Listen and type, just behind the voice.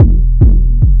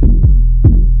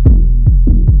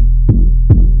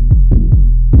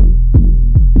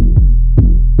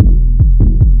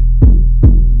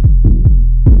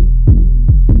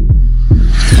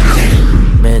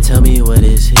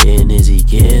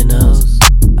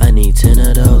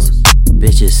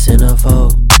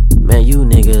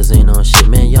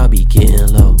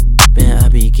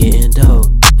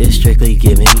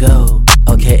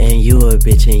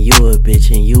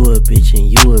bitch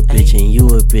and you a bitch and you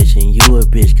a bitch and you a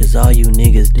bitch, cause all you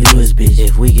niggas do is bitch.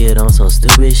 If we get on some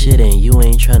stupid shit and you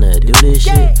ain't tryna do this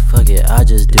shit, fuck it, I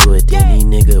just do it, then he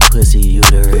nigga pussy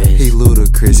uterus. He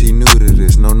ludicrous, he new to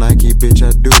this, no Nike bitch,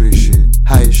 I do this shit.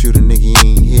 Highest shoot a nigga you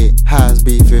ain't hit, highest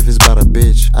beef if it's about a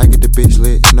bitch. I get the bitch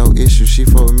lit, no issue, she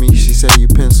fuck with me, she say you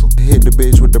pencil. Hit the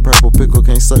bitch with the purple pickle,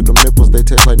 can't suck them nipples, they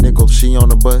taste like nickels. She on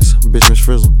the bus, bitch Miss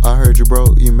Frizzle. I heard you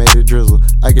bro, you made it drizzle.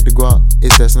 I get the guap,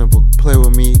 it's that simple. Play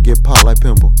with me, get popped like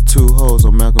pimple. 2 hoes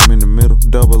on Malcolm in the middle.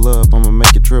 Double up, I'ma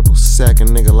make it triple. Sack a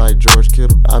nigga like George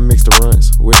Kittle. I mix the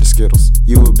runs with the Skittles.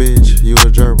 You a bitch, you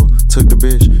a gerbil. Took the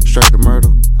bitch, straight to murder.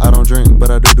 I don't drink, but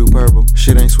I do purple.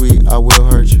 Shit ain't sweet, I will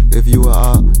hurt you. If you a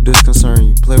op, disconcern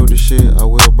you. Play with the shit, I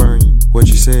will burn you. What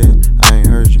you said, I ain't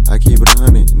heard you. I keep it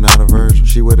 100, not a virgin.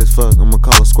 She wet as fuck, I'ma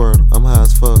call her Squirtle. I'm high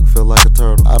as fuck, feel like a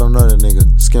turtle. I don't know that nigga,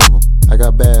 skimp him. I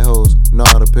got bad hoes, know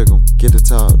how to pick them. Get the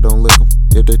top, don't lick them.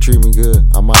 If they treat me good,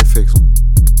 I might fix them.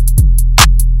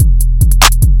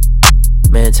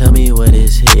 Man, tell me what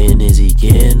is hitting, is he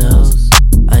getting those?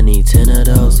 I need 10 of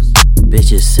those,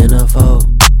 bitches centerfold.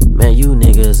 Man, you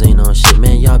niggas ain't on shit,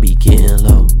 man, y'all be getting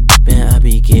low. Man, I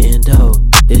be getting dope,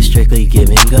 it's strictly give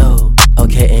and go.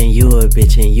 Okay, and you a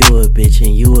bitch and you a bitch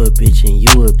and you a bitch and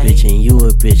you a bitch and you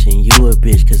a bitch and you a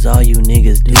bitch, cause all you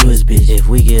niggas do is bitch. If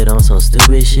we get on some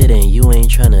stupid shit and you ain't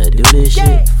tryna do this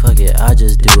shit, fuck it, I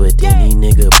just do it, then he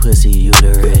nigga pussy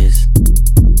uterus.